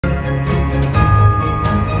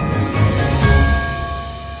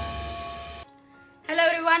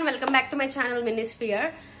Welcome back to my channel Minniesphere.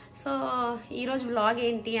 So ఈరోజు vlog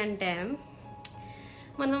ఏంటి అంటే,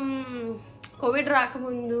 మనం కోవిడ్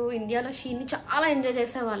రాకముందు ఇండియాలో షీన్ని చాలా ఎంజాయ్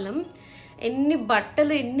చేసేవాళ్ళం. ఎన్ని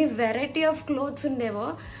బట్టలు, ఎన్ని variety of clothes ఉండేవో.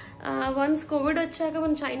 Once Covid వచ్చాక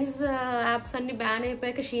మన చైనీస్ యాప్స్ అన్ని బ్యాన్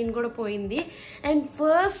అయిపోయాక షీన్ కూడా పోయింది. అండ్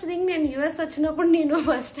ఫస్ట్ థింగ్, నేను యూఎస్ వచ్చినప్పుడు నేను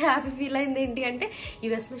ఫస్ట్ హ్యాపీ ఫీల్ అయింది ఏంటి అంటే,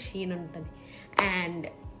 యూఎస్లో షీన్ ఉంటుంది. అండ్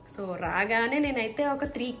సో రాగానే నేనైతే ఒక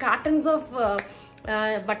 3 cartons ఆఫ్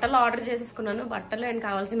బట్టలు ఆర్డర్ చేసేసుకున్నాను, బట్టలు అండ్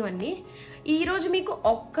కావాల్సినవన్నీ. ఈరోజు మీకు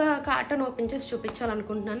ఒక్క కార్టన్ ఓపెన్ చేసి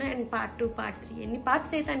చూపించాలనుకుంటున్నాను. అండ్ పార్ట్ 2, పార్ట్ 3 ఎన్ని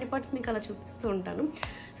పార్ట్స్ అయితే అన్ని పార్ట్స్ మీకు అలా చూపిస్తూ ఉంటాను.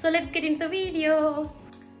 So let's get in the video.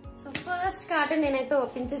 So first కార్టన్ నేనైతే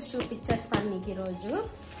ఓపెన్ చేసి చూపించేస్తాను మీకు ఈరోజు.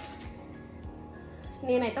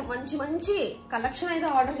 నేనైతే మంచి మంచి కలెక్షన్ అయితే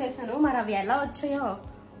ఆర్డర్ చేశాను. మరి అవి ఎలా వచ్చాయో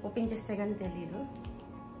ఓపెన్ చేస్తే కానీ తెలీదు.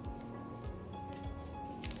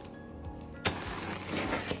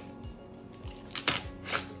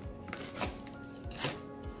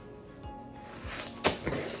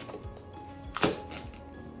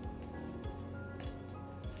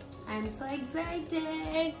 I'm so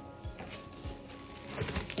excited.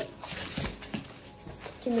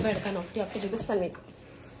 కింద పెడతాను, ఒకటి చూపిస్తాను మీకు.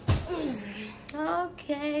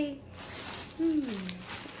 Okay,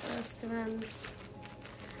 first one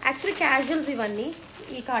actually casuals ఇవన్నీ.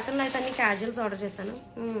 ఈ కాటన్లో అయితే అన్ని క్యాజువల్స్ ఆర్డర్ చేశాను.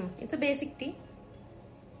 It's basic tea.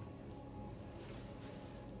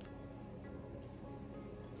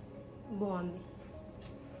 బాగుంది.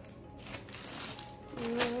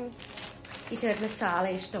 ఈ షర్ట్ నాకు చాలా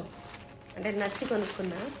ఇష్టం, అంటే నచ్చి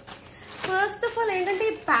కొనుక్కున్నా. ఫస్ట్ ఆఫ్ ఆల్ ఏంటంటే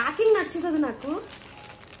ఈ ప్యాకింగ్ నచ్చుతుంది నాకు.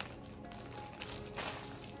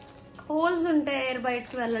 హోల్స్ ఉంటాయి ఎయిర్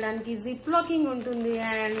బయటకు వెళ్ళడానికి, జిప్ లాకింగ్ ఉంటుంది.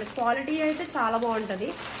 అండ్ క్వాలిటీ అయితే చాలా బాగుంటుంది.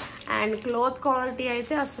 అండ్ క్లోత్ క్వాలిటీ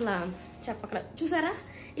అయితే అసలు చెప్పకలేదు. చూసారా,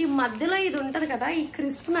 ఈ మధ్యలో ఇది ఉంటుంది కదా, ఈ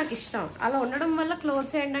క్రిస్ప్ నాకు ఇష్టం. అలా ఉండడం వల్ల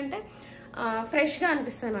క్లోత్స్ ఏంటంటే ఫ్రెష్గా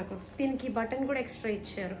అనిపిస్తాయి నాకు. దీనికి బటన్ కూడా ఎక్స్ట్రా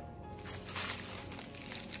ఇచ్చారు.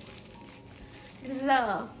 This is a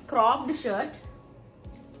cropped shirt.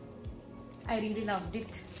 I really loved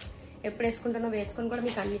it. ఎప్పుడు వేసుకుంటానో వేసుకొని కూడా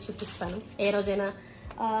మీకు అన్ని చూపిస్తాను ఏ రోజైనా.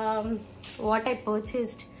 What I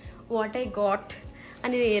purchased, what I got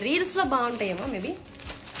అని రీల్స్లో బాగుంటాయేమో. మేబీ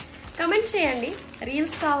కమెంట్ చేయండి,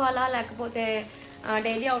 రీల్స్ కావాలా లేకపోతే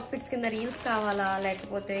డైలీ అవుట్ఫిట్స్ కింద రీల్స్ కావాలా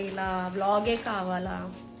లేకపోతే ఇలా వ్లాగే కావాలా.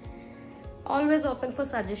 Always open for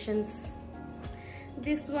suggestions.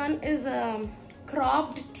 This one is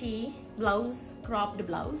cropped tee blouse, cropped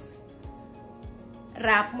blouse,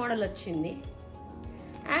 wrap model వచ్చింది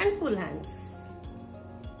and full hands.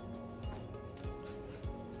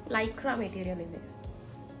 lycra material ఇది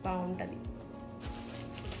బాగుంటది.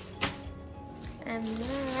 and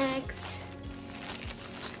next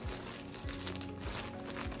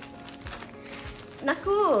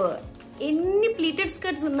నాకు ఎన్ని ప్లీటెడ్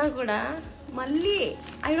స్కర్ట్స్ ఉన్నా కూడా మళ్ళీ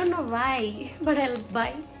I don't know why but I will buy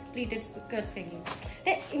pleated skirts again.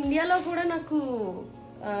 అంటే ఇండియాలో కూడా నాకు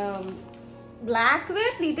బ్లాక్ వే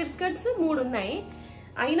ప్లీటెడ్ స్కర్ట్స్ 3 ఉన్నాయి.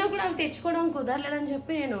 అయినా కూడా అవి తెచ్చుకోవడం కుదరలేదని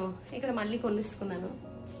చెప్పి నేను ఇక్కడ మళ్ళీ కొనిస్తున్నాను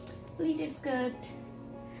ప్లీటెడ్ స్కర్ట్.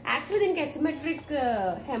 యాక్చువల్లీ దీనికి అసిమెట్రిక్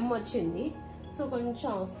హెమ్ వచ్చింది, సో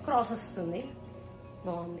కొంచెం క్రాస్ వస్తుంది.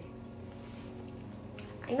 బాగుంది.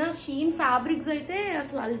 అయినా షీన్ ఫ్యాబ్రిక్స్ అయితే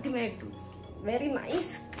అసలు అల్టిమేట్, వెరీ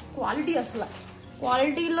నైస్ క్వాలిటీ. అసలు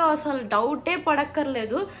క్వాలిటీలో అసలు డౌటే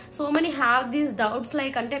పడక్కర్లేదు. So many have these doubts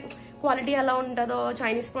like, అంటే క్వాలిటీ ఎలా ఉంటుందో,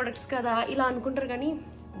 చైనీస్ ప్రొడక్ట్స్ కదా ఇలా అనుకుంటారు, కానీ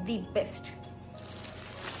the best.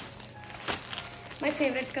 My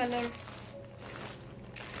favourite colour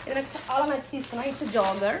ఇది నాకు చాలా నచ్చి తీసుకున్నా. It's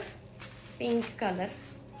jogger pink colour.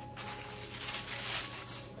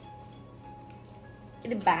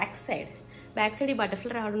 ఇది బ్యాక్ సైడ్ ఈ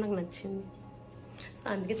బటర్ఫ్లై రావడం నాకు నచ్చింది, సో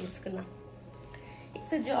అందుకే తీసుకున్నా.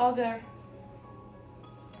 It's jogger.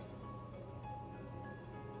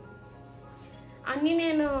 అన్నీ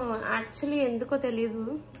నేను యాక్చువల్లీ ఎందుకో తెలీదు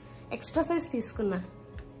ఎక్స్ట్రా సైజ్ తీసుకున్నా.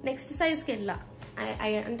 నెక్స్ట్ సైజ్కి వెళ్ళా,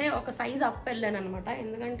 అంటే ఒక సైజ్ అప్ వెళ్ళాను అనమాట.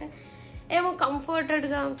 ఎందుకంటే ఏమో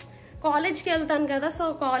కంఫర్టెడ్గా కాలేజ్కి వెళ్తాను కదా, సో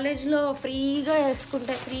కాలేజ్లో ఫ్రీగా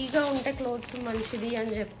వేసుకుంటే, ఫ్రీగా ఉంటే క్లోత్స్ మంచిది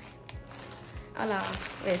అని చెప్పి అలా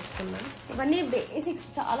వేసుకున్నా. ఇవన్నీ బేసిక్స్,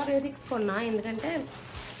 చాలా బేసిక్స్ కొన్నా ఎందుకంటే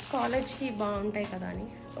కాలేజ్కి బాగుంటాయి కదా అని.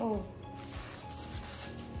 ఓ,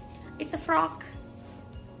 ఇట్స్ అ ఫ్రాక్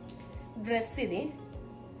డ్రెస్. ఇది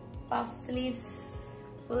పఫ్ స్లీవ్స్,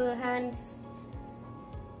 ఫుల్ హ్యాండ్స్,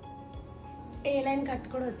 ఏ లైన్ కట్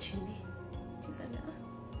కూడా వచ్చింది, చూసారా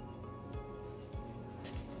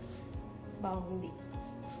బాగుంది.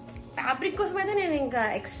 ఫ్యాబ్రిక్ కోసం అయితే నేను ఇంకా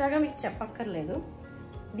ఎక్స్ట్రాగా మీకు చెప్పక్కర్లేదు,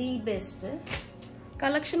 ది బెస్ట్.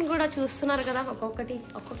 కలెక్షన్ కూడా చూస్తున్నారు కదా, ఒక్కొక్కటి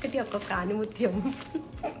ఒక్కొక్క ఆనిముత్యం.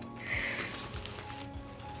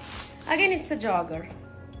 Again it's a jogger.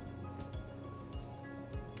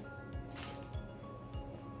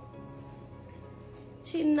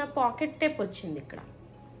 చిన్న పాకెట్ టేప్ వచ్చింది ఇక్కడ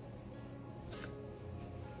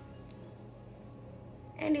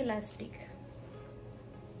అండ్ ఎలాస్టిక్.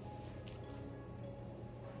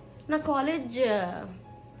 నా కాలేజ్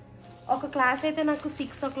ఒక క్లాస్ అయితే నాకు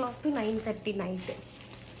 6 o'clock to 9:30 నైట్.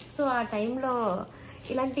 సో ఆ టైంలో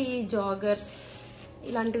ఇలాంటి జాగర్స్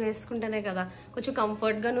ఇలాంటివి వేసుకుంటేనే కదా కొంచెం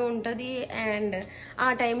కంఫర్ట్గాను ఉంటుంది. అండ్ ఆ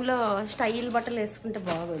టైంలో స్టైల్ బట్టలు వేసుకుంటే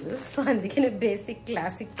బాగోదు. సో అందుకే నేను బేసిక్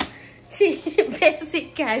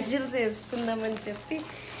క్యాజువల్స్ వేసుకుందామని చెప్పి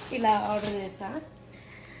ఇలా ఆర్డర్ చేసా.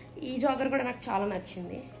 ఈ జాగర్ కూడా నాకు చాలా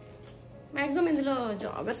నచ్చింది. మ్యాక్సిమం ఇందులో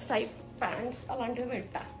జాగర్స్ టైప్ ప్యాంట్స్ అలాంటివి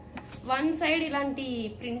పెట్టా. వన్ సైడ్ ఇలాంటి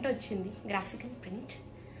ప్రింట్ వచ్చింది, graphical print,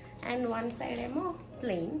 and one side ఏమో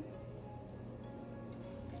ప్లెయిన్.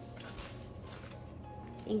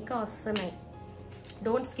 ఇంకా వస్తున్నాయి,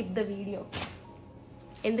 డోంట్ స్కిప్ ద వీడియో,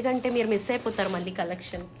 ఎందుకంటే మీరు మిస్ అయిపోతారు మళ్ళీ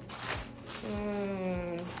కలెక్షన్.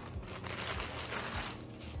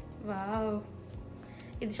 వావ్,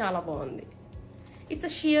 ఇది చాలా బాగుంది. ఇట్స్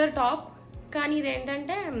అ షియర్ టాప్, కానీ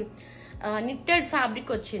ఇదేంటంటే నిట్టెడ్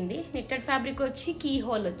ఫ్యాబ్రిక్ వచ్చింది. నిట్టెడ్ ఫ్యాబ్రిక్ వచ్చి కీ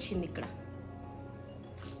హోల్ వచ్చింది ఇక్కడ.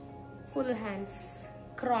 Full hands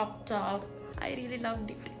crop top. I really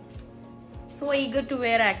loved it. So eager to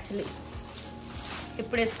wear actually.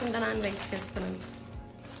 ఎప్పుడు వేసుకుంటానా అని వెయిట్ చేస్తున్నాను.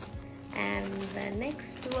 And the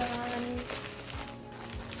next one,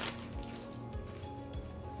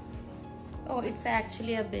 oh, it's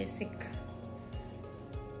actually a basic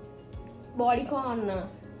bodycon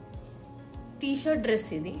t-shirt dress.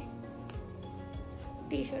 ఇది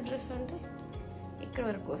t-shirt dress అంటే ఇక్కడ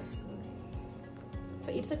వరకు వస్తుంది. So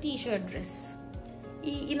it's a t-shirt dress.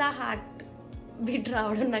 ఇలా heart bit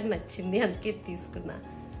రావడం నాకు నచ్చింది, అందుకే తీసుకున్నా.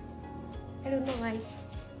 I don't know why.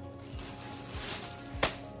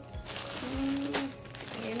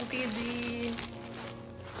 ఏంటిది?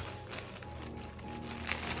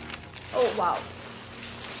 ఓ వావ్,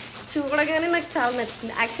 చూడగానే నాకు చాలా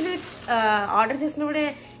నచ్చింది. యాక్చువల్లీ ఆర్డర్ చేసినప్పుడే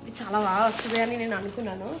ఇది చాలా బాగా వస్తుంది అని నేను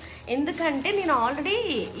అనుకున్నాను. ఎందుకంటే నేను ఆల్రెడీ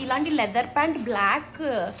ఇలాంటి లెదర్ ప్యాంట్ బ్లాక్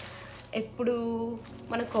ఎప్పుడు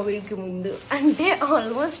మన కోవిడ్కి ముందు అంటే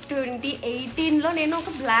ఆల్మోస్ట్ 2018లో నేను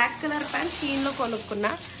ఒక బ్లాక్ కలర్ ప్యాంట్ షీన్లో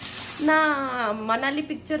కొనుక్కున్నా. నా మనాలి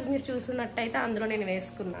పిక్చర్స్ మీరు చూస్తున్నట్టయితే అందులో నేను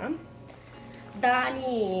వేసుకున్నా.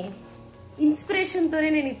 దాని ఇన్స్పిరేషన్తోనే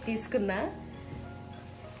నేను ఇది తీసుకున్నా.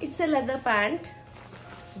 It's a leather pant,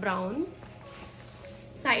 brown,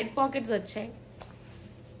 side pockets వచ్చాయి.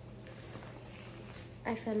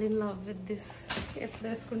 I fell in love with this. ఎప్పుడు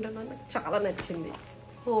వేసుకుంటానో నాకు చాలా నచ్చింది.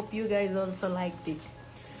 Hope you guys also like it.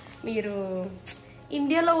 మీరు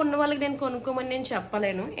ఇండియాలో ఉన్న వాళ్ళకి నేను కొనుక్కోమని నేను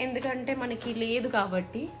చెప్పలేను, ఎందుకంటే మనకి లేదు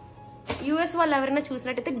కాబట్టి. యూఎస్ వాళ్ళు ఎవరైనా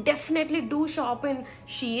చూసినట్టయితే definitely do shop in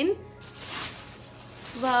Shein.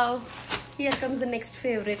 Wow, here comes the next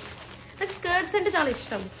favourite. నాకు స్కర్ట్స్ అంటే చాలా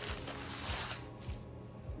ఇష్టం.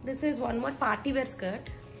 This is one more party wear skirt,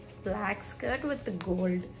 black skirt with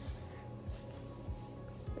gold.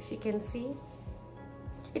 If you can see,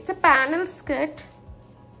 it's a panel skirt.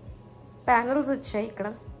 Panels వచ్చాయి ఇక్కడ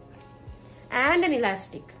and an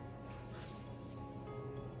elastic.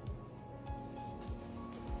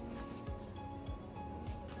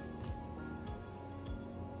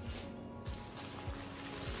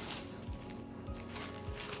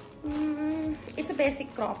 It's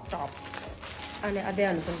basic crop top అని అదే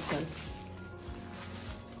అనుకుంటున్నాను.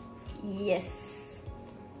 Yes,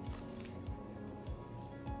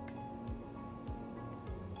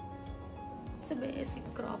 it's basic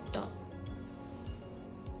crop top.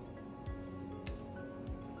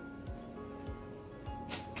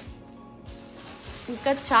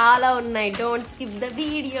 ఇంకా చాలా ఉన్నాయి, don't skip the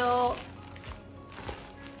video.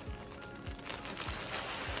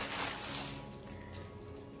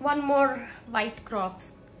 One more white crops.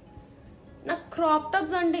 నాకు crop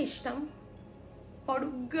tops అంటే ఇష్టం,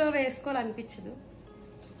 పొడుగ్గా వేసుకోవాలనిపించదు.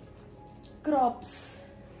 క్రాప్స్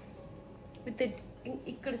విత్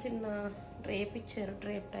ఇక్కడ చిన్న డ్రేప్ ఇచ్చారు,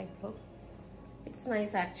 డ్రేప్ టైప్లో. ఇట్స్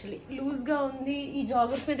నైస్ యాక్చువల్లీ, లూజ్గా ఉంది. ఈ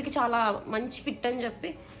జాగర్స్ మీదకి చాలా మంచి ఫిట్ అని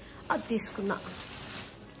చెప్పి అది తీసుకున్నా.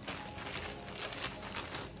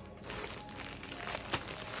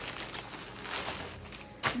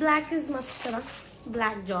 బ్లాక్ ఇస్ మస్ట్ కదా,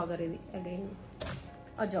 బ్లాక్ జాగర్. ఇది again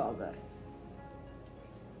a jogger.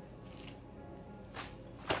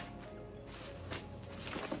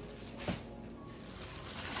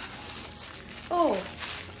 Oh,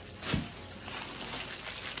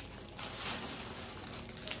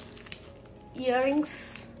 ear rings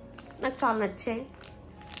నాకు చాలా నచ్చాయి.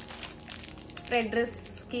 రెడ్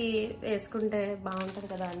డ్రెస్కి వేసుకుంటే బాగుంటుంది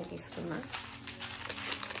కదా అని తీసుకున్నా.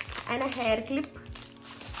 And hair clip.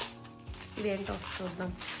 ఇదేంటో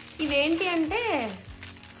చూద్దాం. ఇవేంటి అంటే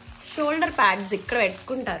షోల్డర్ ప్యాడ్స్ ఇక్కడ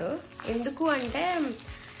పెట్టుకుంటారు. ఎందుకు అంటే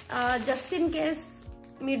just in case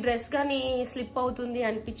me dress కానీ స్లిప్ అవుతుంది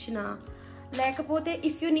అనిపించినా, లేకపోతే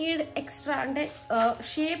ఇఫ్ యూ నీడ్ ఎక్స్ట్రా అంటే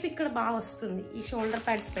షేప్ ఇక్కడ బాగా వస్తుంది ఈ షోల్డర్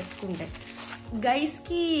ప్యాడ్స్ పెట్టుకుంటే.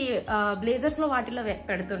 గైస్కి బ్లేజర్స్లో వాటిలో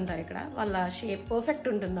పెడుతుంటారు ఇక్కడ, వాళ్ళ షేప్ పర్ఫెక్ట్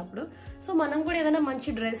ఉంటుంది అప్పుడు. సో మనం కూడా ఏదైనా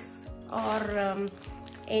మంచి డ్రెస్ ఆర్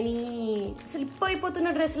ఎనీ స్లిప్ అయిపోతున్న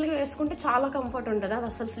డ్రెస్సులు వేసుకుంటే చాలా కంఫర్ట్ ఉంటుంది. అది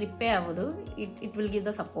అసలు స్లిప్పే అవ్వదు. It will give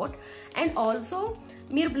the support. And also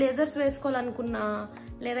మీరు బ్లేజర్స్ వేసుకోవాలనుకున్నా,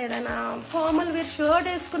 లేదా ఏదైనా ఫార్మల్ వేర్ షర్ట్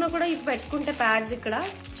వేసుకున్నా కూడా ఇవి పెట్టుకుంటే ప్యాడ్స్ ఇక్కడ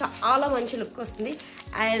చాలా మంచి లుక్ వస్తుంది.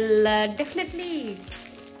 Definitely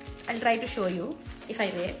I try to show you if I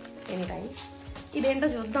wear any time. ఇదేంటో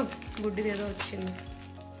చూద్దాం. గుడ్డిది ఏదో వచ్చింది.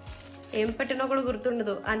 ఏం పెట్టినా కూడా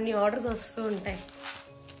గుర్తుండదు, అన్ని ఆర్డర్స్ వస్తూ ఉంటాయి.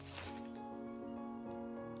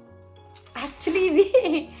 యాక్చువల్లీ ఇవి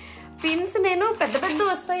పిన్స్ నేను పెద్ద పెద్ద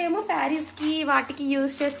వస్తాయేమో శారీస్కి వాటికి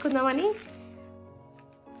యూజ్ చేసుకుందామని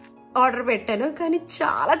ఆర్డర్ పెట్టాను, కానీ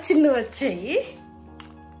చాలా చిన్నవి వచ్చాయి.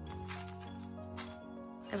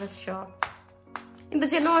 I was shock. ఇంత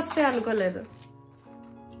చిన్న వస్తాయి అనుకోలేదు.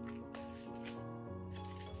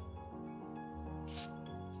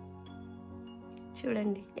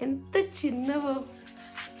 చూడండి ఎంత చిన్నవో.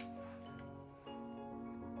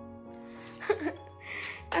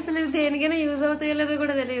 అసలు ఇవి దేనికైనా యూజ్ అవుతాయో లేదో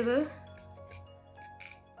కూడా తెలియదు.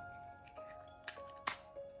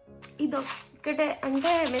 ఇదొక్కటే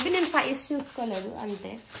అంటే మేబీ నేను సైజ్ చూసుకోలేదు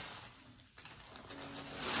అంతే.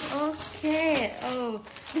 Okay,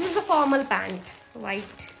 this is the formal pant,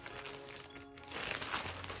 white.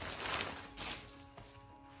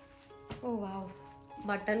 Oh wow,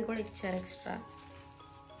 button కూడా ఇచ్చారు ఎక్స్ట్రా.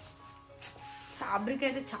 ఫ్యాబ్రిక్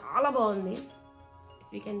అయితే చాలా బాగుంది.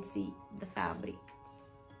 You can see the fabric.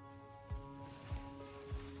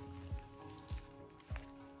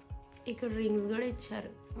 ఇక్కడ రింగ్స్ కూడా ఇచ్చారు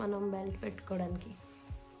మనం బెల్ట్ పెట్టుకోవడానికి.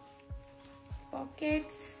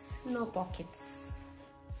 Pockets, no pockets.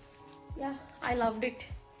 Yeah, I loved it.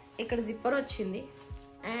 ఇక్కడ జిప్పర్ వచ్చింది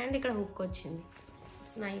అండ్ ఇక్కడ హుక్ వచ్చింది.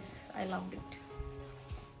 It's nice, I loved it.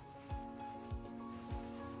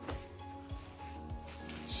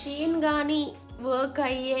 Shein కానీ వర్క్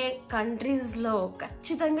అయ్యే కంట్రీస్లో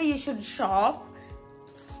ఖచ్చితంగా యూ షుడ్ షాప్.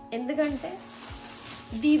 ఎందుకంటే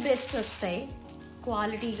ది బెస్ట్ వస్తాయి.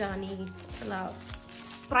 క్వాలిటీ కానీ అసలు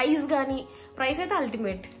ప్రైస్ కానీ, ప్రైస్ అయితే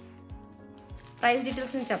అల్టిమేట్. ప్రైస్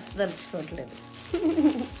డీటెయిల్స్ నేను చెప్పదలుచుకోవట్లేదు.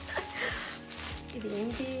 ఇది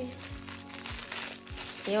ఏంటి,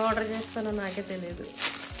 ఏం ఆర్డర్ చేస్తానో నాకే తెలియదు.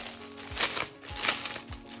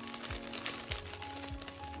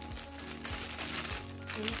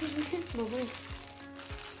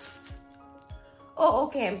 ఓ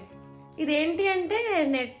ఓకే, ఇదేంటి అంటే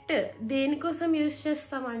నెట్. దేనికోసం యూజ్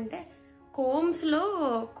చేస్తామంటే కోమ్స్లో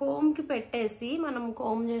కోమ్కి పెట్టేసి మనం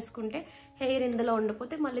కోమ్ చేసుకుంటే హెయిర్ ఇందులో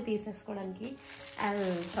ఉండిపోతే మళ్ళీ తీసేసుకోవడానికి. I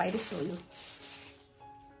will try to show you.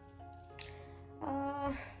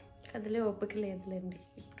 కదిలే ఓపిక లేదులేండి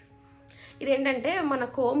ఇప్పుడు. ఇదేంటంటే మన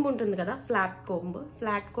కోంబ్ ఉంటుంది కదా,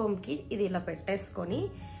 ఫ్లాట్ కోంబ్కి ఇది ఇలా పెట్టేసుకొని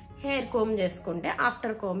హెయిర్ కోమ్ చేసుకుంటే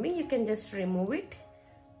after combing you can just remove it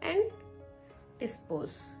and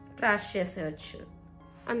dispose, trash చేసేయచ్చు.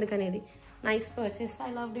 అందుకని ఇది nice purchase.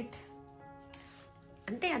 I loved it.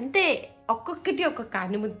 అంటే అంతే, ఒక్కొక్కటి ఒక్కొక్క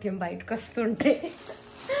ఆనిముత్యం బయటకు వస్తుంటే.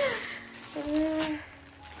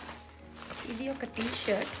 ఇది ఒక టీ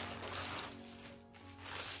షర్ట్.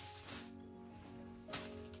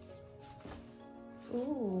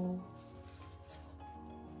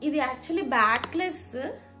 ఇది యాక్చువల్లీ బ్యాక్లెస్.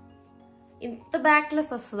 ఇంత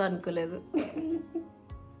బ్యాక్లెస్ వస్తుంది అనుకోలేదు.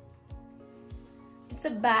 It's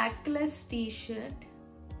a backless T shirt.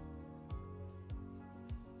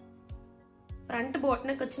 Front boat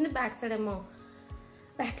neck వచ్చింది, బ్యాక్ సైడ్ ఏమో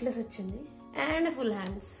బ్యాక్లెస్ వచ్చింది అండ్ ఫుల్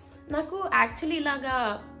హ్యాండ్స్. నాకు యాక్చువల్లీ ఇలాగా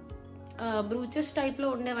బ్రూచెస్ టైప్లో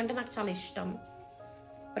ఉండేవంటే నాకు చాలా ఇష్టం,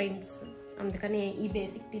 ప్రింట్స్. అందుకని ఈ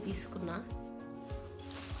బేసిక్ టీ తీసుకున్నా.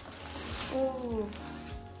 ఓ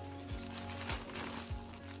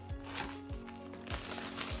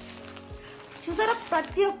చూసారా,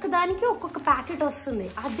 ప్రతి ఒక్క దానికి ఒక్కొక్క ప్యాకెట్ వస్తుంది.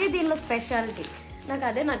 అదే దీనిలో స్పెషాలిటీ. నాకు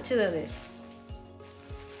అదే నచ్చదు. అదే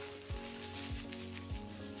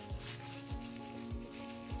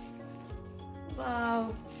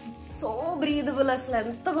సో బ్రీదబుల్, అసలు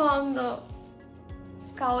ఎంత బాగుందో.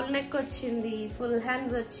 కౌల్ నెక్ వచ్చింది, ఫుల్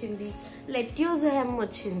హ్యాండ్స్ వచ్చింది, లెట్యూజ్ హెమ్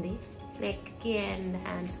వచ్చింది నెక్ కి అండ్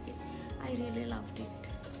హ్యాండ్స్ కి. I really loved it.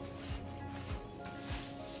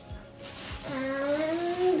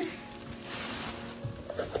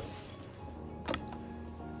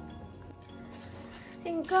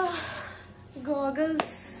 And ఇంకా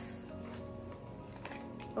గాగల్స్.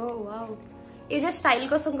 ఓ వావ్, ఇది జస్ట్ స్టైల్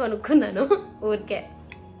కోసం కొనుక్కున్నాను, ఊరికే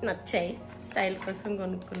నచ్చాయి స్టైల్ కోసం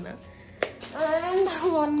కొనుక్కున్నా. And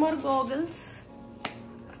one more goggles.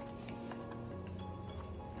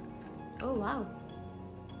 Oh wow,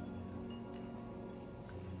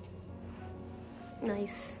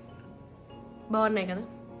 nice, బాగున్నాయి కదా.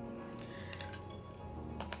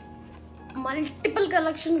 మల్టిపుల్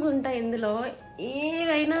కలెక్షన్స్ ఉంటాయి ఇందులో.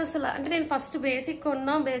 ఏవైనా అసలు అంటే నేను ఫస్ట్ బేసిక్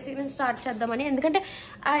కొన్నా, బేసిక్ నుంచి స్టార్ట్ చేద్దామని. ఎందుకంటే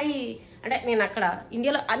అంటే నేను అక్కడ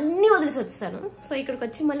ఇండియాలో అన్ని వదిలేసి వచ్చాను, సో ఇక్కడికి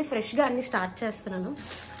వచ్చి మళ్ళీ ఫ్రెష్గా అన్ని స్టార్ట్ చేస్తున్నాను.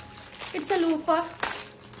 It's a loofah.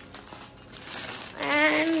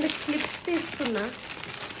 And clips తీసుకున్నా,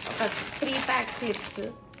 ఒక 3 pack clips,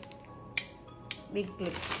 big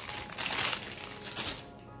clips.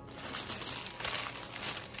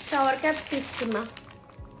 Shower caps తీసుకున్నా.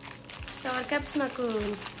 షవర్ క్యాప్స్ నాకు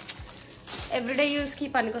ఎవ్రీడే యూస్కి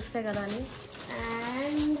పనికి వస్తాయి కదా అని.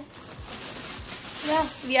 And yeah,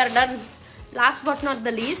 we are done. Last but not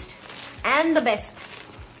the least and the best.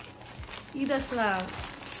 ఇది అసలు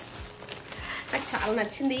నాకు చాలా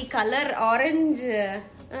నచ్చింది. ఈ కలర్ ఆరెంజ్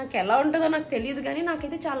నాకు ఎలా ఉంటుందో నాకు తెలియదు, కానీ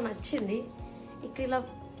నాకైతే చాలా నచ్చింది. ఇక్కడ ఇలా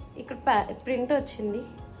ఇక్కడ ప్రింట్ వచ్చింది,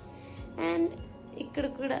 అండ్ ఇక్కడ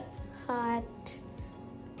కూడా heart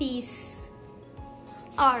piece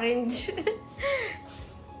orange,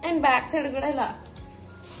 and back side కూడా ఇలా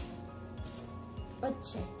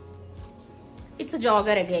వచ్చాయి. It's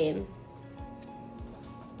jogger again.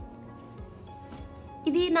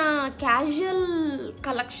 ఇది నా క్యాజువల్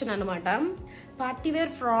కలెక్షన్ అనమాట. పార్టీ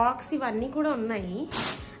వేర్ ఫ్రాక్స్ ఇవన్నీ కూడా ఉన్నాయి,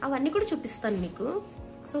 అవన్నీ కూడా చూపిస్తాను మీకు.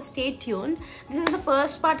 So stay tune. This is the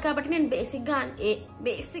first part కాబట్టి నేను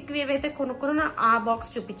బేసిక్ ఏవైతే కొనుక్కున్నా ఆ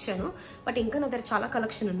బాక్స్ చూపించాను. బట్ ఇంకా నా దగ్గర చాలా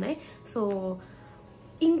కలెక్షన్ ఉన్నాయి. సో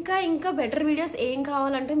ఇంకా బెటర్ వీడియోస్ ఏం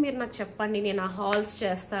కావాలంటే మీరు నాకు చెప్పండి, నేను ఆ హాల్స్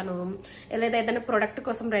చేస్తాను. లేదా ఏదైనా ప్రొడక్ట్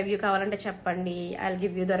కోసం రివ్యూ కావాలంటే చెప్పండి, I will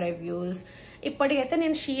give you the reviews. ఇప్పటికైతే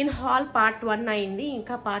నేను షీన్ హాల్ పార్ట్ 1 అయింది,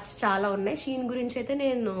 ఇంకా పార్ట్స్ చాలా ఉన్నాయి. షీన్ గురించి అయితే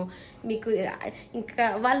నేను మీకు ఇంకా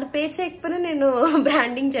వాళ్ళు పే చేయకపోయినా నేను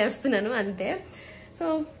బ్రాండింగ్ చేస్తున్నాను అంతే. So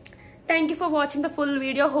thank you for watching the full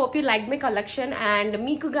video. Hope you like my collection. And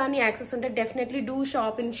మీకు కానీ యాక్సెస్ ఉంటే definitely do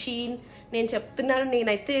shop in Shein. నేను చెప్తున్నాను,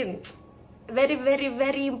 నేనైతే very very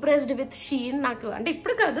very impressed with Shein. నాకు అంటే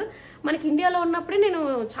ఇప్పుడు కాదు, మనకి ఇండియాలో ఉన్నప్పుడే నేను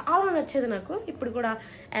చాలా నచ్చేది నాకు, ఇప్పుడు కూడా.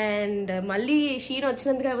 అండ్ మళ్ళీ షీన్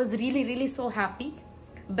వచ్చినందుకు I was really really so happy.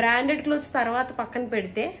 Branded clothes తర్వాత పక్కన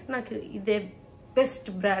పెడితే నాకు ఇదే బెస్ట్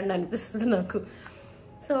బ్రాండ్ అనిపిస్తుంది నాకు.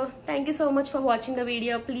 So thank you so much for watching the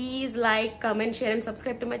video. Please like, comment, share and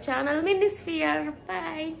subscribe to my channel Minniesphere.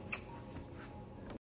 Bye.